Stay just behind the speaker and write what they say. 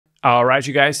Alright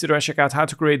you guys, today I check out how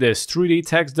to create this 3D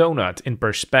text donut in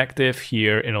perspective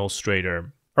here in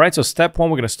Illustrator. Alright, so step 1,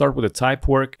 we're going to start with the type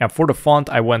work, and for the font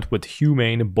I went with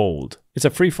Humane Bold. It's a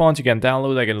free font you can download,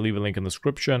 I'm going to leave a link in the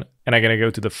description. And I'm going to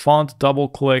go to the font, double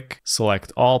click,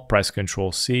 select all, press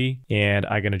Ctrl C, and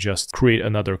I'm going to just create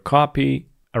another copy,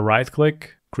 a right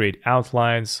click, create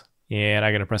outlines, and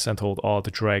I'm going to press and hold Alt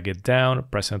to drag it down,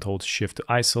 press and hold Shift to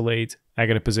isolate. I'm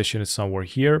going to position it somewhere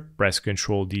here, press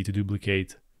Ctrl D to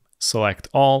duplicate. Select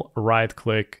all, right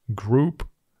click, group.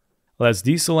 Let's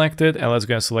deselect it and let's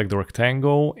go and select the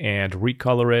rectangle and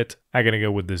recolor it. I'm gonna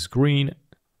go with this green.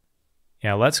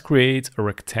 And let's create a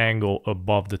rectangle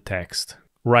above the text.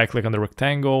 Right click on the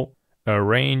rectangle,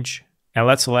 arrange, and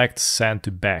let's select send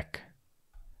to back.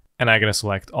 And I'm gonna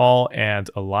select all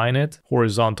and align it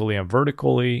horizontally and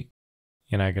vertically.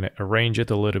 And I'm gonna arrange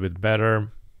it a little bit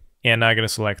better. And I'm gonna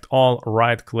select all,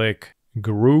 right click,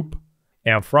 group.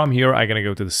 And from here, I'm gonna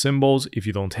go to the symbols. If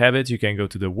you don't have it, you can go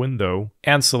to the window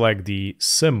and select the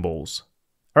symbols.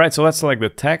 All right, so let's select the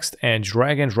text and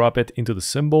drag and drop it into the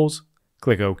symbols.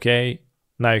 Click OK.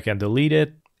 Now you can delete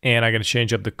it. And I'm gonna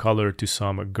change up the color to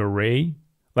some gray.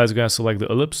 Let's go and select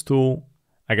the ellipse tool.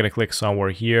 I'm gonna click somewhere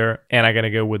here. And I'm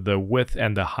gonna go with the width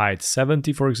and the height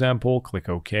 70, for example. Click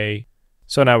OK.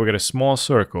 So now we got a small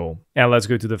circle. And let's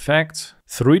go to the effects.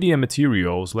 3D and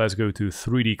materials. Let's go to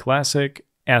 3D Classic.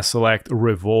 And select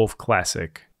Revolve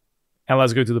Classic. And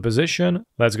let's go to the position.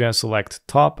 Let's go and select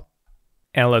top.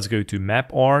 And let's go to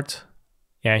Map Art.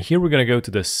 And here we're going to go to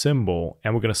the symbol.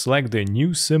 And we're going to select the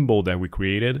new symbol that we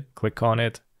created. Click on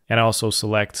it. And also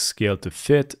select Scale to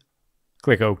Fit.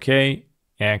 Click OK.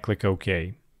 And click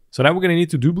OK. So now we're going to need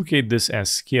to duplicate this and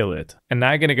scale it. And now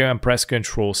I'm going to go and press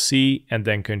Ctrl C and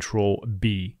then Ctrl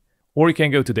B. Or you can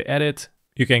go to the Edit.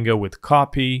 You can go with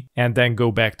Copy. And then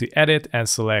go back to Edit and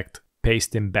select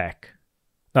Paste in back.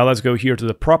 Now let's go here to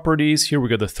the properties. Here we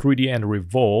got the 3D and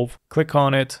revolve. Click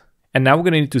on it. And now we're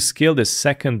going to need to scale this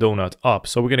second donut up.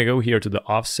 So we're going to go here to the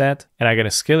offset and I'm going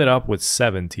to scale it up with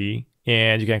 70.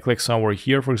 And you can click somewhere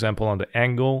here, for example, on the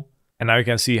angle. And now you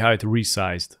can see how it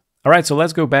resized. All right, so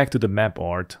let's go back to the map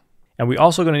art. And we're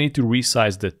also going to need to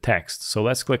resize the text. So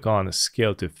let's click on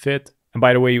Scale to Fit. And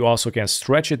by the way, you also can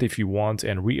stretch it if you want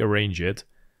and rearrange it.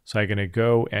 So I'm going to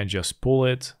go and just pull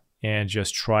it and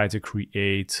just try to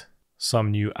create some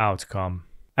new outcome.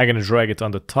 I'm going to drag it on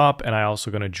the top and I'm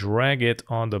also going to drag it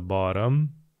on the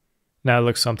bottom. Now it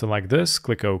looks something like this.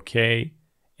 Click OK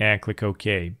and click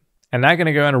OK. And now I'm going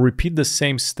to go and repeat the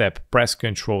same step. Press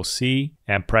Ctrl C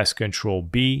and press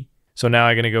Ctrl B. So now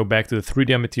I'm going to go back to the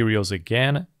 3D materials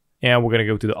again. And we're going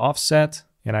to go to the offset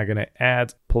and I'm going to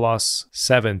add plus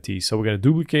 70. So we're going to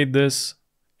duplicate this.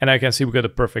 And I can see we got the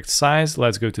perfect size.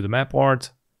 Let's go to the map art.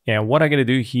 And what I'm going to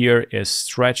do here is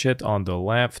stretch it on the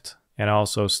left and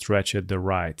also stretch it the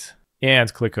right.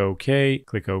 And click OK,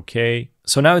 click OK.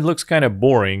 So now it looks kind of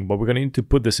boring, but we're going to need to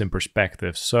put this in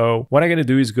perspective. So what I'm going to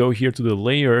do is go here to the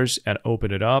layers and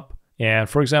open it up. And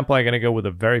for example, I'm going to go with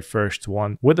the very first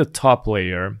one with the top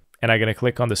layer. And I'm going to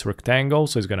click on this rectangle.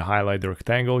 So it's going to highlight the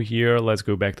rectangle here. Let's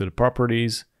go back to the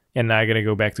properties. And now I'm going to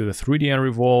go back to the 3D and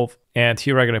revolve. And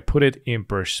here I'm going to put it in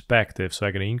perspective. So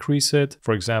I'm going to increase it.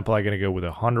 For example, I'm going to go with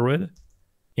 100.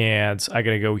 And I'm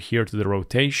going to go here to the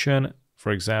rotation.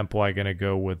 For example, I'm going to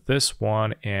go with this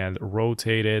one and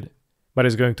rotate it. But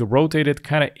it's going to rotate it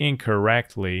kind of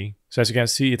incorrectly. So as you can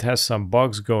see, it has some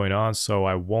bugs going on. So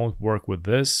I won't work with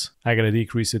this. I'm going to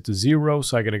decrease it to 0.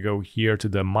 So I'm going to go here to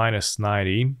the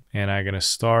 -90. And I'm going to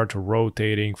start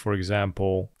rotating, for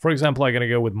example. I'm going to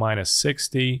go with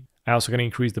 -60. I'm also going to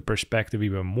increase the perspective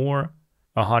even more.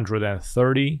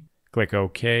 130. Click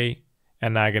OK.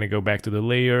 And now I'm going to go back to the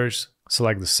layers.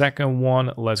 Select the second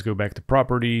one. Let's go back to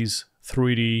properties,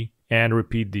 3D, and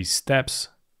repeat these steps.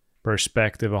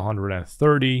 Perspective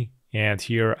 130. And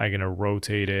here I'm going to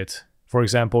rotate it. For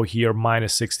example, here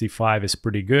 -65 is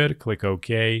pretty good. Click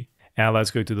OK. And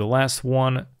let's go to the last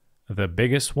one, the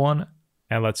biggest one.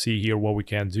 And let's see here what we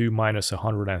can do.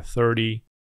 -130.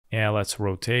 And let's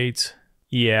rotate.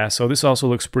 Yeah, so this also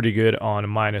looks pretty good on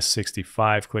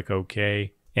 -65. Click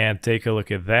OK. And take a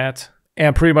look at that.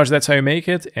 And pretty much that's how you make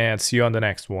it. And see you on the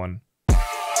next one.